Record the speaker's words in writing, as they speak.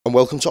and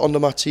welcome to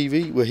OnTheMat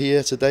TV. We're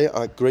here today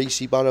at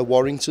Gracie Barra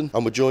Warrington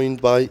and we're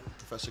joined by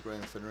Professor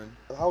Graeme Finneran.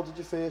 How did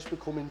you first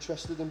become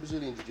interested in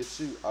Brazilian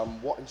Jiu-Jitsu and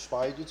what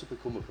inspired you to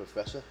become a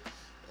professor?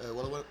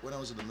 Well, when I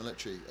was in the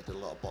military, I did a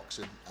lot of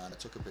boxing and I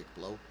took a big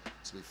blow,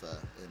 to be fair,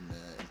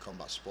 in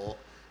combat sport,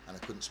 and I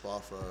couldn't spar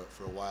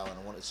for a while, and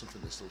I wanted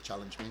something that still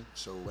challenged me.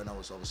 So when I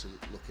was obviously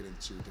looking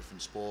into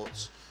different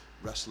sports,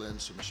 wrestling,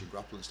 submission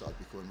grappling started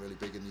becoming really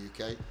big in the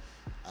UK,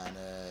 and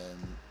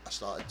I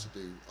started to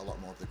do a lot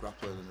more of the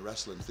grappling and the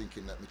wrestling,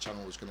 thinking that my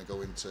channel was going to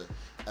go into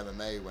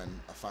MMA when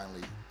I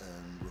finally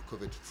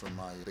recovered from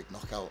my big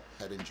knockout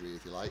head injury,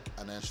 if you like,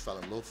 and then I just fell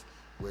in love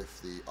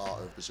with the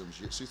art of Brazilian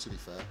Jiu-Jitsu, to be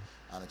fair,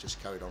 and I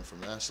just carried on from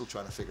there, still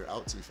trying to figure it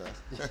out, to be fair.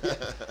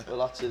 Well,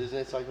 that's it, isn't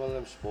it? It's like one of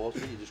them sports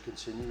where you just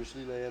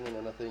continuously learn, and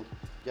then I think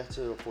you get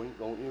to a point,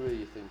 don't you, where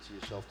you think to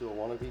yourself, do I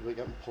want to be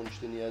getting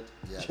punched in the head?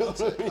 Yeah,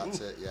 that's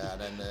it, yeah.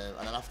 And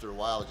then after a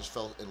while I just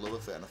fell in love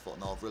with it, and I thought,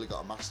 no, I've really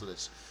got to master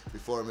this.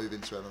 Before I move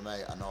into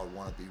MMA, I know I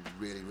want to be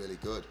really, really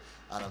good,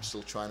 and I'm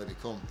still trying to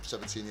become,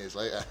 17 years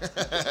later,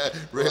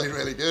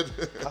 really good.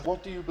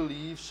 What do you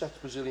believe sets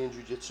Brazilian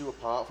Jiu-Jitsu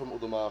apart from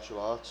other martial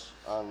arts,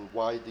 and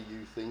why do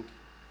you think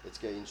it's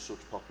gained such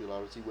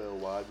popularity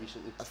worldwide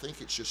recently? I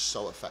think it's just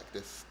so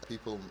effective.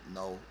 People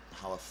know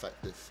how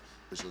effective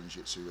Brazilian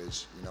Jiu-Jitsu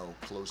is, you know,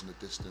 closing the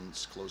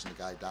distance, closing the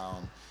guy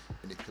down,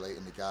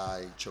 manipulating the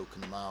guy,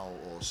 choking them out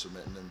or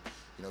submitting them.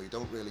 You know, you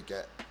don't really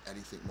get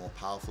anything more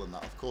powerful than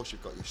that. Of course,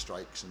 you've got your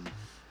strikes and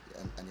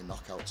your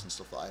knockouts and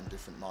stuff like that in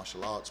different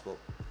martial arts, but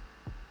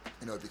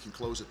you know, if you can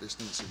close a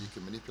distance, if you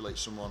can manipulate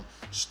someone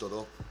stood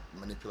up,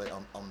 manipulate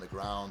on the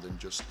ground, and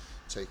just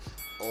take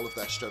all of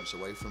their strengths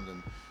away from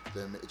them,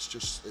 then it's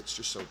just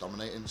so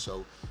dominating.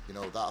 So you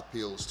know, that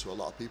appeals to a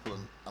lot of people,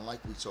 and like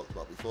we talked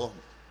about before,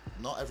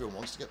 not everyone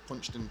wants to get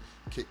punched and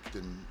kicked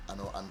and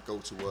go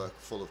to work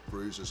full of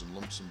bruises and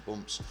lumps and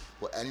bumps,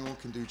 but anyone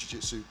can do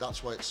jiu-jitsu.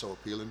 That's why it's so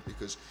appealing,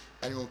 because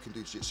anyone can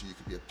do jiu-jitsu. You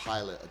could be a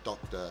pilot, a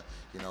doctor,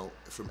 you know,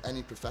 from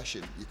any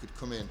profession. You could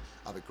come in,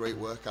 have a great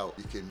workout,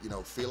 you can, you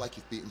know, feel like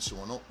you've beaten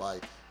someone up by,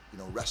 you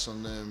know,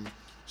 wrestling them,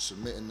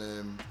 submitting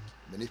them,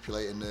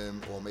 manipulating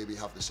them, or maybe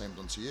have the same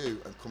done to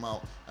you, and come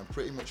out and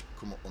pretty much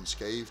come up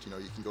unscathed. You know,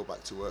 you can go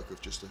back to work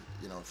with just a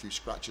few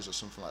scratches or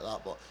something like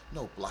that, but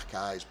no black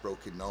eyes,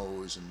 broken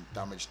nose, and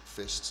damaged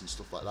fists and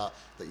stuff like that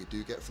you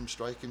do get from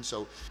striking.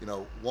 So you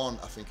know, one,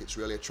 I think it's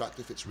really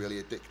attractive, it's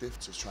really addictive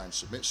to try and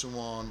submit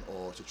someone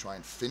or to try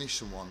and finish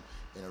someone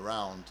in a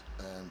round.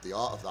 The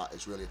art of that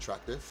is really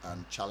attractive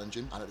and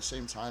challenging, and at the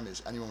same time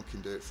is anyone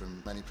can do it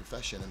from any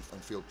profession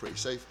and feel pretty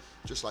safe.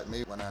 Just like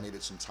me, when I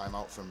needed some time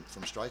out from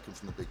striking,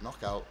 from the big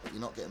knockout,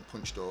 you're not getting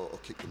punched or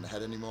kicked in the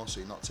head anymore, so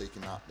you're not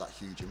taking that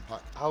huge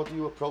impact. How do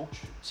you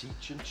approach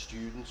teaching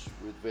students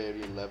with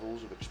varying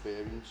levels of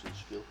experience and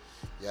skill?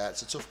 Yeah,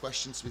 it's a tough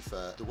question, to be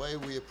fair. The way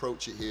we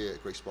approach it here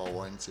at Gracie Barra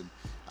Warrington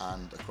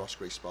and across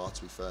Gracie Barra,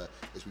 to be fair,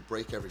 is we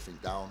break everything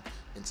down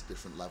into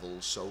different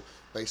levels. So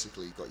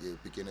basically you've got your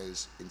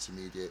beginners,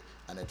 intermediate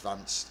and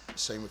advanced.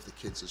 Same with the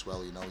kids as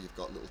well, you know, you've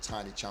got little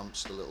tiny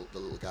champs, the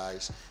little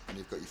guys, and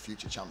you've got your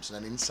future champs,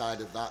 and then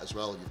inside of that as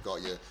well you've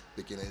got your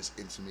beginners,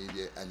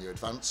 intermediate and your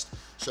advanced.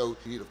 So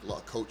you need a lot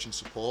of coaching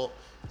support,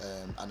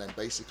 and then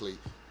basically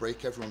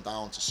break everyone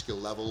down to skill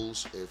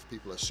levels. If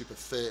people are super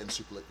fit and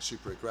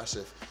super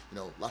aggressive, you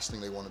know, last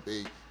thing they want to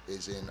be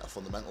is in a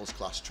fundamentals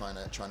class trying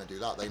to do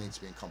that. They need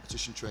to be in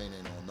competition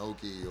training or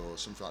no-gi or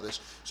something like this.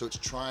 So it's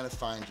trying to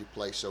find your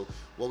place. So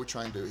what we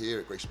try and do here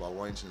at Gracie Barra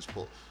Warrington is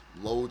put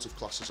loads of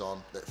classes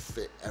on that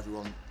fit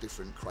everyone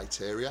different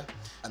criteria,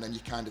 and then you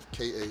kind of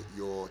cater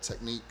your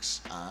techniques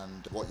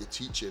and what you're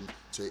teaching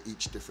to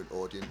each different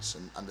audience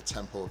and the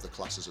tempo of the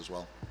classes as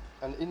well.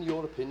 And in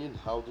your opinion,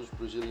 how does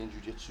Brazilian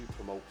Jiu-Jitsu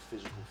promote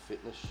physical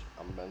fitness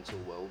and mental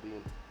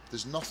well-being?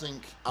 There's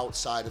nothing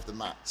outside of the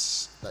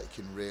mats that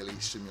can really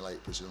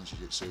simulate Brazilian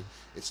Jiu-Jitsu.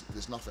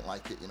 There's nothing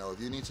like it. You know,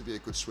 if you need to be a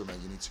good swimmer,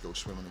 you need to go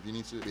swimming. If you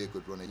need to be a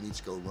good runner, you need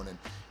to go running.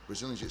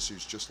 Brazilian Jiu-Jitsu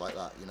is just like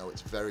that. You know,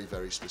 it's very,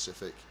 very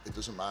specific. It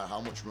doesn't matter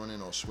how much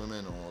running or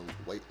swimming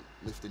or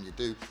weightlifting you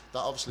do. That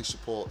obviously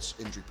supports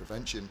injury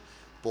prevention.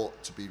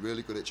 But to be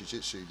really good at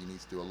Jiu-Jitsu, you need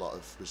to do a lot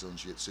of Brazilian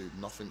Jiu-Jitsu.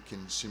 Nothing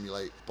can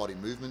simulate body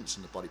movements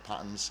and the body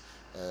patterns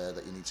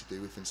that you need to do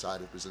with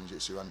inside of Brazilian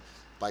Jiu-Jitsu. And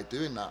by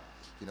doing that,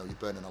 you know, you're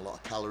burning a lot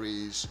of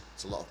calories,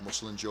 it's a lot of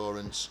muscle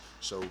endurance,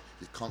 so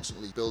you're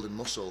constantly building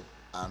muscle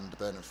and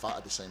burning fat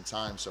at the same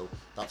time. So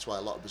that's why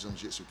a lot of Brazilian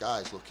Jiu-Jitsu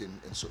guys look in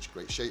such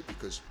great shape,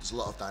 because there's a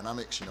lot of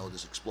dynamics. You know,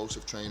 there's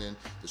explosive training,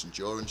 there's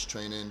endurance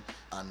training,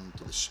 and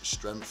there's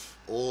strength,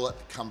 all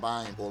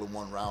combined all in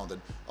one round.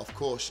 And of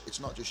course, it's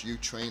not just you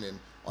training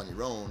on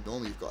your own.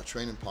 Normally you've got a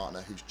training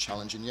partner who's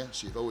challenging you,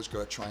 so you've always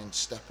got to try and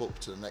step up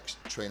to the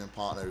next training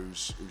partner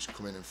who's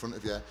coming in front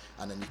of you,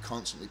 and then you're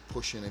constantly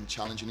pushing and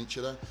challenging each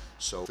other.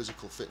 So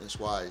physical fitness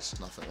wise,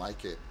 nothing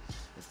like it.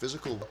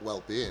 physical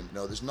well-being. You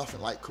know, there's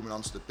nothing like coming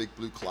onto the big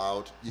blue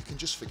cloud. You can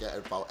just forget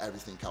about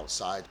everything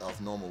outside of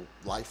normal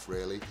life,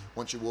 really.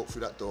 Once you walk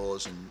through that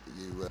doors and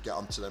you get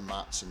onto the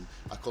mats, and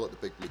I call it the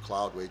big blue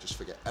cloud, where you just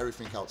forget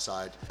everything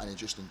outside and you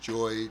just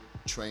enjoy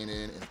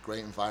training in a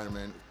great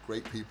environment,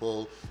 great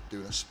people,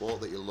 doing a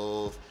sport that you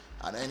love,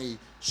 and any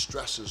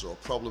stresses or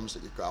problems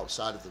that you've got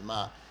outside of the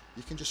mat,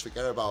 you can just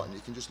forget about, and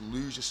you can just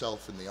lose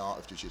yourself in the art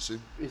of jiu-jitsu.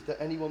 Is there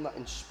anyone that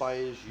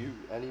inspires you,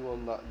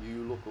 anyone that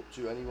you look up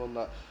to, anyone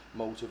that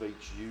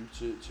motivates you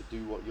to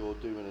do what you're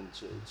doing and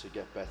to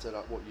get better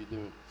at what you're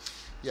doing?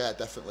 Yeah,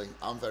 definitely.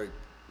 I'm very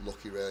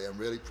lucky, really. I'm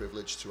really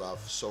privileged to have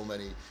so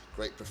many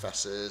great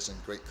professors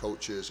and great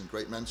coaches and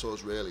great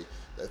mentors, really,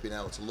 that have been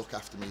able to look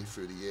after me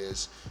through the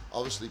years.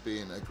 Obviously,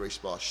 being a Gracie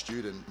Barra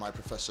student, my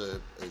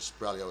professor is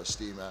Braulio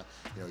Estima.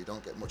 You know, you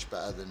don't get much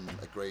better than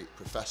a great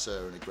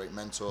professor and a great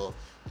mentor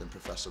than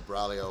Professor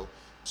Braulio.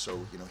 So,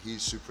 you know,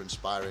 he's super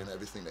inspiring,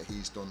 everything that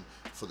he's done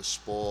for the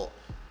sport.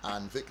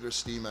 And Victor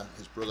Estima,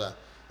 his brother,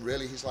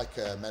 really, he's like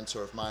a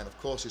mentor of mine. Of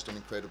course, he's done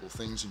incredible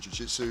things in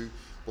jiu-jitsu,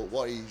 but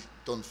what he's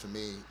done for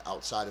me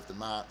outside of the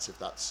mats, if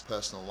that's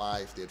personal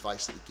life, the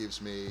advice that he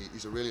gives me,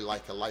 he's really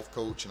like a life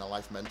coach and a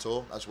life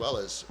mentor, as well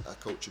as a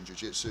coach in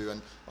jiu-jitsu.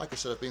 And like I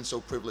said, I've been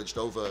so privileged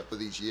over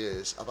these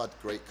years. I've had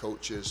great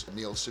coaches.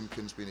 Neil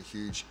Simpkin's been a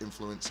huge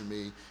influence in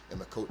me in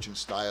my coaching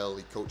style.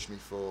 He coached me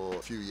for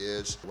a few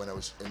years when I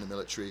was in the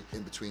military,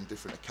 in between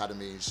different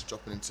academies,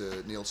 dropping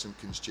into Neil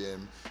Simpkin's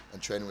gym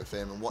and training with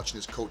him and watching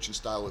his coaching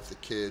style with the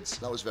kids.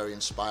 That was very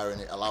inspiring.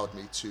 It allowed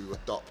me to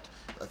adopt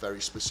a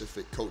very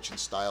specific coaching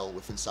style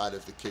with inside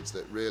of the kids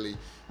that really,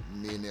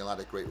 me and Neil had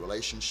a great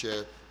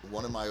relationship.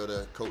 One of my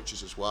other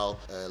coaches as well,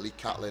 Lee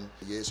Catlin,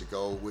 years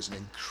ago, was an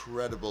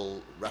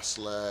incredible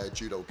wrestler,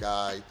 judo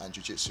guy and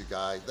jiu-jitsu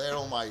guy. They're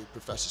all my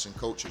professors and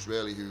coaches,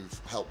 really,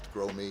 who've helped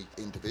grow me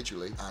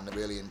individually and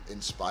really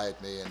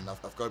inspired me, and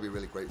I've got to be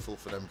really grateful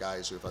for them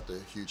guys who've had a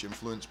huge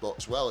influence. But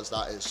as well as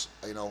that is,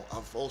 you know,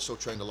 I've also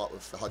trained a lot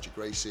with Roger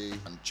Gracie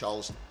and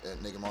Charles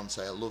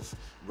Nigamonte. I love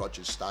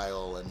Roger's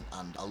style,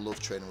 and I love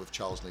training with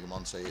Charles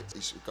Nigamonte.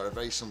 He's got a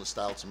very similar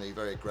style to me,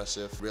 very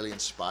aggressive, really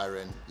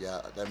inspiring.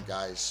 Yeah, them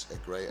guys are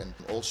great. And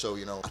also,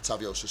 you know,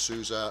 Ottavio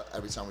Sousa,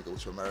 every time we go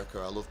to America,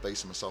 I love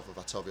basing myself with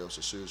Ottavio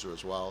Sousa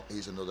as well.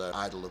 He's another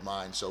idol of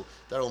mine. So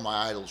they're all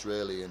my idols,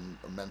 really, and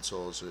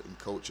mentors and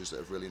coaches that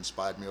have really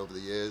inspired me over the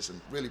years. And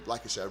really,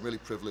 like I said, I'm really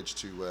privileged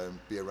to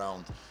be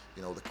around,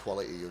 you know, the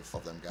quality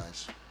of them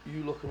guys.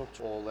 You looking up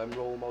to all them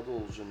role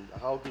models, and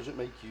how does it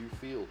make you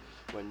feel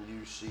when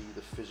you see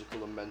the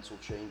physical and mental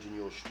change in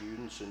your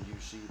students and you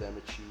see them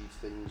achieve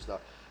things that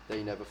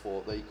they never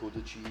thought they could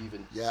achieve?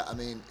 And yeah, I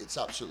mean, it's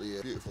absolutely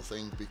a beautiful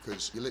thing,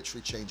 because you're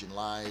literally changing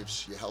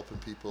lives, you're helping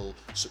people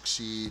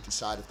succeed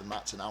inside of the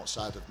mats and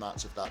outside of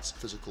mats, if that's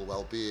physical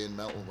well-being,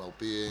 mental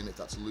well-being, if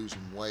that's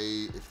losing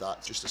weight, if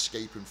that's just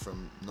escaping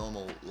from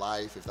normal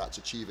life, if that's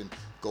achieving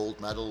gold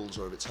medals,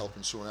 or if it's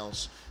helping someone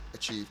else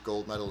achieve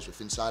gold medals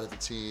with inside of the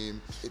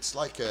team. It's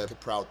like a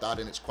proud dad,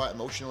 and it's quite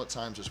emotional at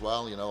times as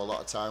well. You know, a lot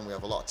of time we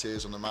have a lot of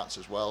tears on the mats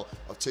as well,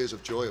 of tears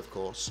of joy, of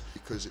course,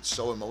 because it's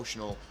so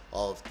emotional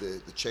of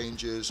the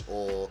changes,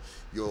 or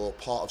you're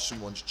part of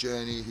someone's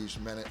journey who's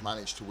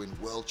managed to win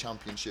world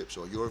championships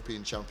or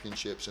European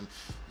championships, and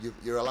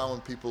you're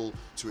allowing people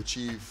to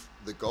achieve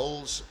the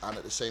goals, and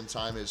at the same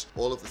time is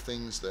all of the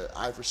things that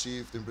I've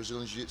received in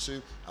Brazilian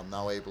Jiu-Jitsu, I'm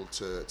now able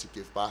to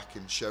give back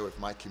and share with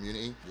my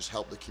community, just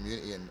help the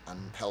community and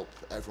help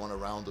everyone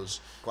around us.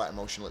 Quite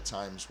emotional at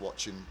times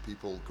watching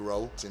people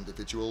grow as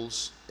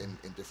individuals in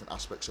different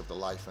aspects of their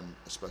life, and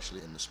especially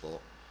in the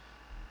sport.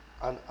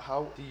 And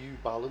how do you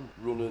balance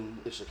running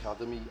this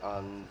academy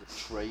and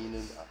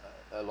training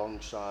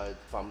alongside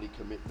family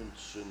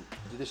commitments? And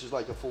this is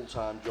like a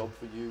full-time job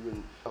for you,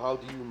 and how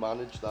do you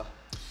manage that?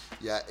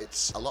 Yeah,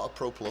 it's a lot of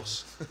pro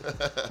plus,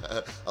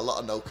 a lot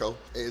of no-co.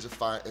 It is a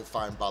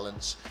fine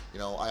balance. You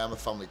know, I am a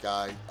family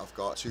guy. I've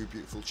got 2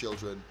 beautiful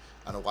children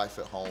and a wife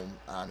at home.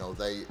 I know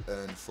they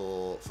earn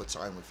for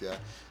time with you.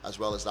 As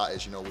well as that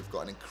is, you know, we've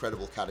got an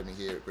incredible academy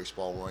here at Gracie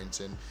Barra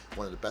Warrington,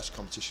 one of the best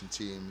competition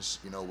teams.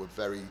 You know, we're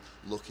very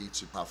lucky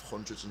to have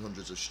hundreds and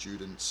hundreds of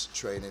students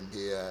training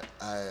here.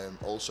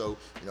 Also,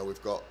 you know,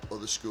 we've got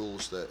other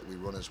schools that we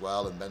run as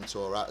well and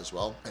mentor at as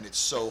well. And it's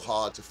so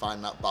hard to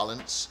find that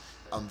balance.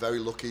 I'm very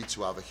lucky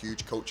to have a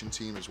huge coaching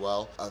team as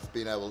well. I've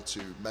been able to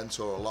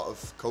mentor a lot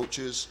of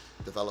coaches,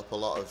 develop a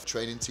lot of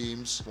training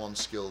teams. One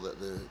skill that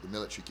the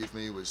military gave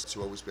me was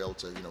to always be able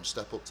to, you know,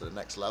 step up to the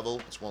next level.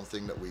 It's one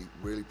thing that we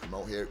really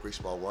promote here at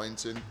Gracie Barra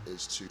Warrington,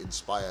 is to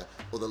inspire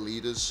other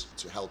leaders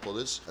to help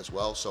others as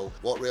well. So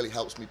what really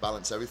helps me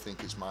balance everything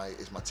is my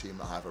team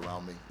that I have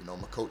around me. You know,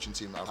 my coaching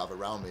team that I have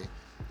around me.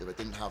 If I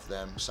didn't have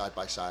them side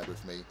by side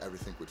with me,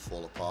 everything would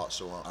fall apart.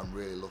 So I'm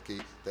really lucky.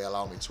 They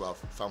allow me to have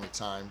family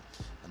time,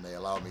 and they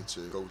allow me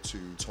to go to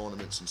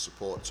tournaments and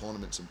support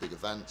tournaments and big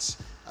events,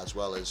 as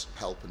well as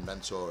help and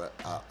mentor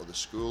at other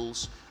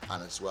schools,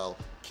 and as well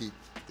keep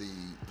the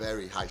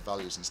very high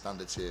values and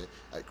standards here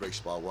at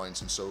Gracie Barra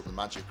Warrington. So the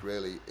magic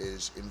really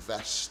is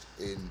invest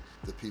in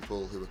the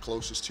people who are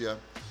closest to you,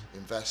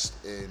 invest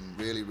in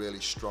really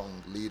strong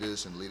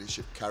leaders and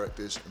leadership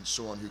characters, and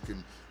someone who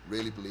can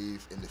really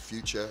believe in the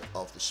future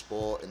of the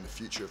sport, in the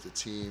future of the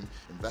team.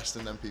 Invest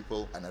in them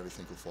people and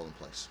everything will fall in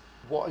place.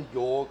 What are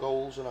your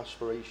goals and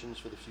aspirations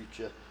for the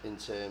future in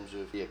terms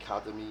of the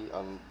academy,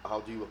 and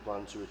how do you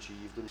plan to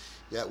achieve them?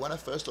 Yeah, when I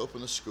first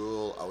opened the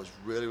school, I was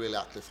really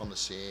active on the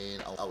scene.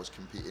 I was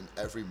competing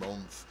every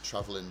month,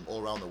 travelling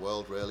all around the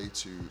world really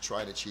to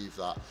try and achieve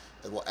that.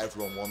 And what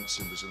everyone wants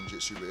in Brazilian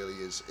Jiu-Jitsu really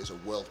is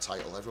a world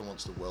title. Everyone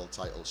wants the world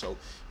title. So,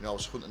 I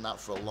was hunting that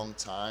for a long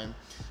time.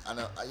 And,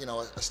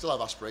 I still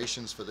have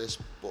aspirations for this,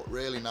 but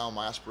really now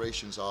my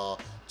aspirations are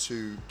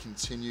to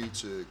continue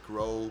to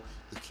grow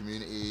the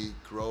community,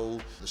 grow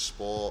the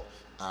sport,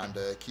 and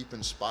keep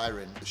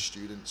inspiring the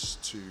students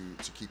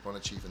to keep on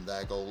achieving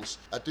their goals.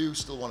 I do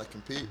still want to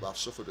compete, but I've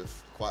suffered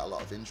with quite a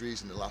lot of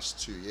injuries in the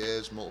last 2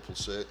 years, multiple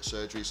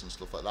surgeries and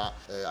stuff like that.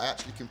 I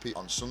actually compete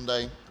on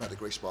Sunday at the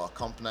Gracie Barra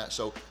Compnet,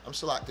 so I'm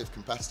still an active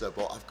competitor,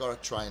 but I've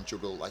got to try and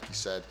juggle, like you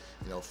said,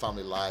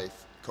 family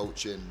life,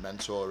 coaching,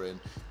 mentoring,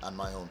 and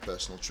my own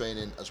personal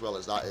training. As well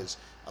as that is,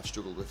 I've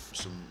struggled with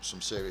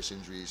some serious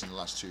injuries in the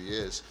last 2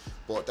 years,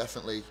 but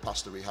definitely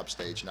past the rehab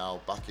stage now,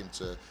 back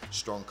into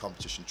strong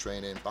competition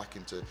training, back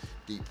into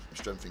deep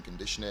strength and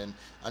conditioning,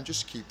 and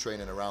just keep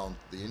training around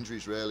the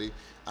injuries really.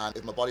 And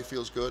if my body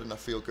feels good and I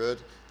feel good,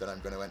 then I'm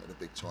going to enter the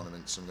big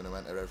tournaments. I'm going to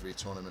enter every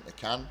tournament I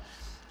can.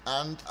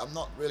 And I'm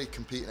not really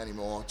competing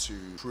anymore to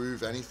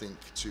prove anything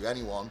to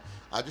anyone.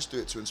 I just do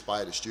it to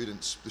inspire the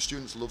students. The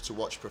students love to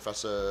watch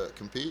Professor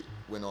compete,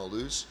 win or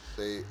lose.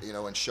 They,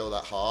 and show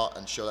that heart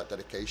and show that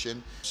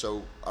dedication.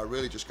 So I'm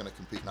really just going to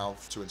compete now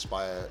to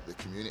inspire the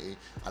community.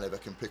 And if I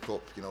can pick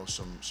up,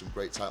 some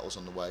great titles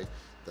on the way,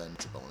 then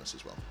it's a bonus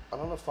as well. And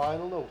on a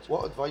final note,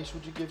 what advice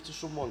would you give to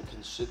someone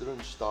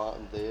considering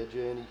starting their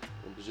journey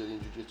in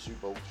Brazilian Jiu-Jitsu,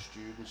 both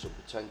students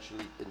and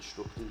potentially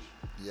instructors?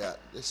 Yeah,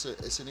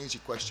 it's an easy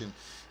question.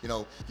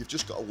 You've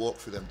just got to walk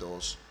through them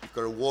doors. You've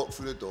got to walk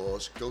through the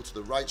doors, go to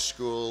the right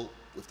school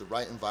with the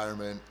right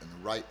environment and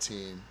the right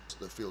team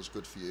that feels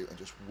good for you, and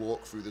just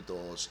walk through the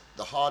doors.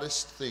 The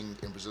hardest thing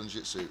in Brazilian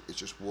Jiu-Jitsu is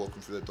just walking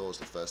through the doors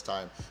the first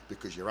time,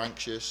 because you're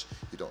anxious,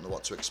 you don't know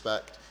what to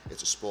expect.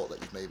 It's a sport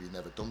that you've maybe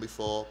never done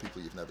before,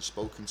 people you've never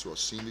spoken to or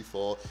seen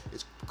before.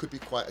 It could be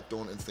quite a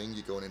daunting thing.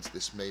 You're going into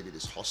this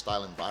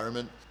hostile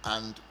environment,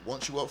 and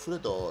once you walk through the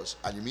doors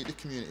and you meet the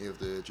community of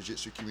the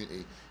Jiu-Jitsu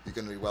community, you're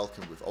going to be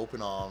welcomed with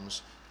open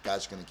arms.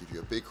 Guys are going to give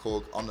you a big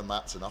hug on the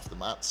mats and off the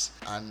mats,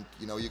 and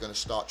you're going to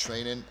start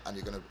training and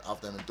you're going to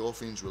have them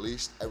endorphins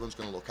released. Everyone's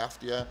going to look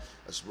after you,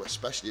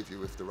 especially if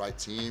you're with the right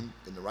team,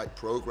 in the right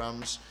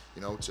programs,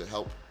 to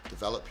help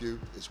develop you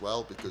as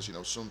well, because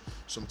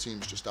some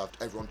teams just have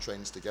everyone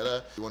trains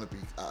together. You want to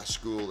be at a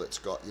school that's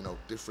got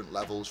different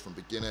levels from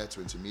beginner to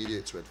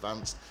intermediate to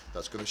advanced,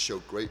 that's going to show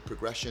great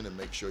progression and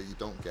make sure you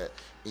don't get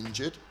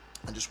injured.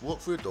 And just walk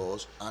through the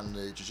doors, and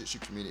the Jiu-Jitsu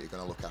community are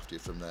going to look after you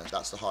from there.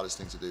 That's the hardest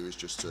thing to do, is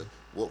just to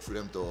walk through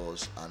them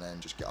doors and then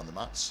just get on the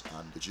mats,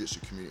 and the Jiu-Jitsu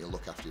community will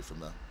look after you from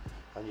there.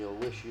 And you'll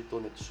wish you'd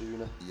done it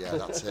sooner. Yeah,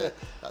 that's it.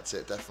 That's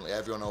it, definitely.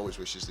 Everyone always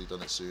wishes they'd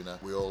done it sooner.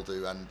 We all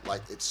do, and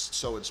it's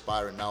so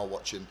inspiring now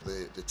watching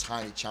the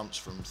tiny champs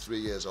from 3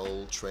 years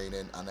old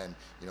training, and then,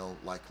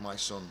 like my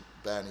son,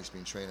 Ben, he's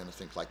been training, I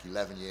think,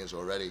 11 years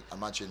already.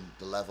 Imagine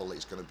the level that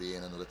he's going to be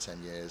in another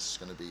 10 years. He's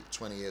going to be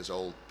 20 years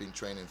old, been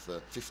training for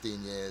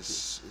 15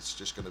 years. It's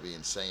just going to be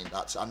insane.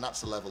 That's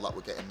the level that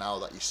we're getting now,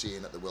 that you're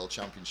seeing at the World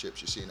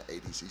Championships, you're seeing at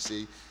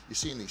ADCC. You're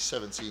seeing these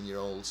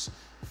 17-year-olds,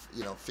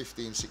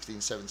 15, 16,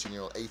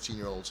 17-year-old,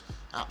 18-year-olds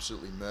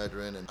absolutely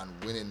murdering and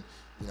winning,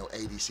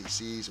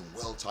 ADCCs and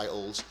world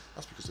titles.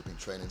 That's because they've been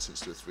training since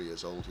they were 3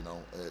 years old.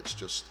 It's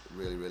just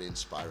really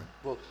inspiring.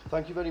 Well,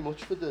 thank you very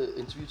much for the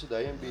interview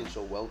today and being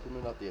so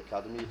welcoming at the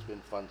academy. It's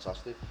been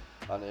fantastic,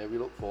 and we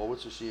look forward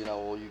to seeing how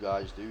all you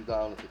guys do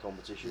down at the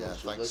competition on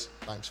Sunday.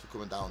 Thanks for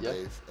coming down,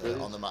 Dave.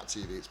 OnTheMat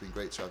TV, it's been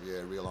great to have you,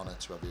 a real honour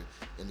to have you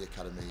in the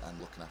academy and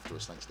looking after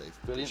us. Thanks, Dave.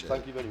 Brilliant.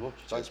 Thank you very much.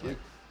 Cheers, thank you.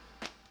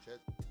 Cheers.